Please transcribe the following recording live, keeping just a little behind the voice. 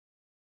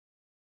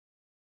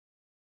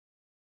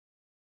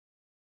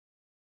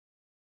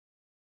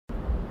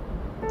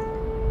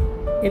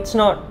It's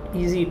not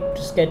easy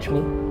to sketch me.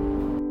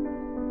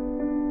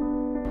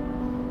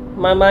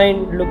 My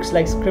mind looks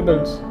like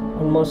scribbles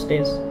on most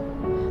days.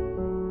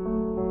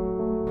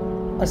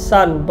 A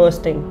sun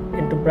bursting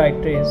into bright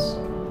rays.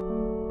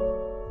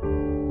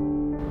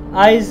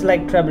 Eyes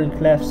like treble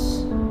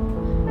clefs,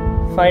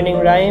 finding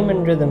rhyme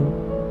and rhythm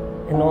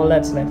in all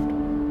that's left.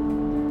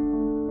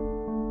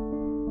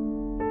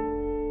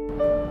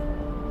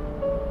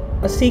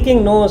 A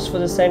seeking nose for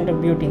the scent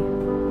of beauty.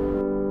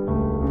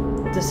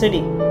 The city,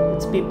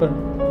 its people,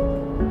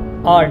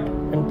 art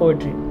and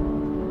poetry.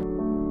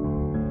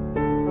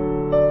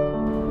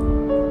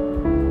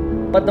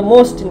 But the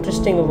most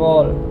interesting of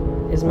all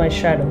is my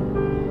shadow.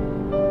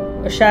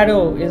 A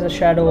shadow is a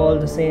shadow all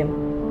the same.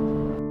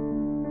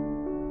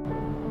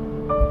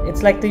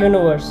 It's like the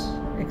universe,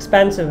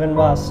 expansive and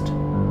vast,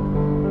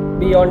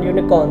 beyond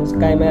unicorns,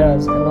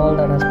 chimeras, and all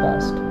that has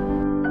passed.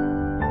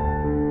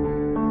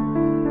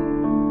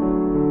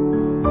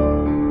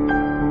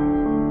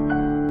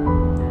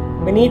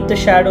 Beneath the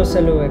shadow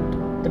silhouette,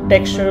 the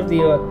texture of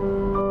the earth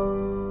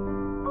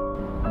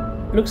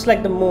looks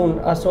like the moon,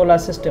 our solar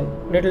system,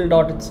 little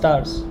dotted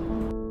stars.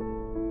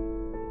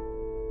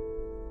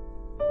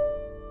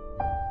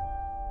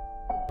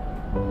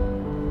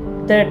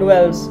 There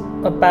dwells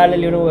a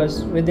parallel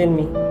universe within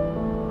me,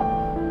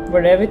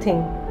 where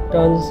everything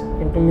turns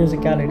into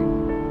musicality.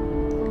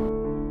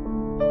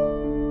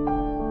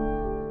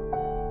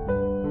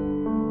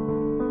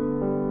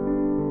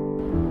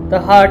 The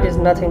heart is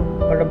nothing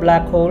but a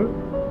black hole.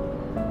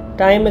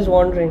 Time is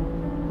wandering,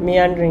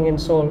 meandering in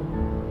soul.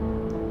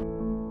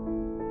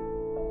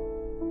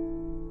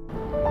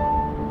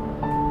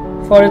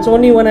 For it's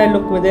only when I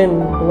look within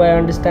do I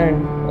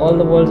understand all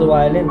the world's a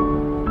violin.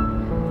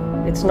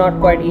 It's not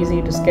quite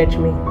easy to sketch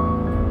me,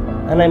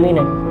 and I mean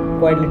it,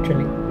 quite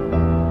literally.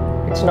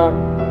 It's not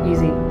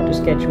easy to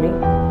sketch me,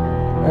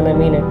 and I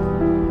mean it,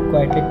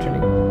 quite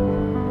literally.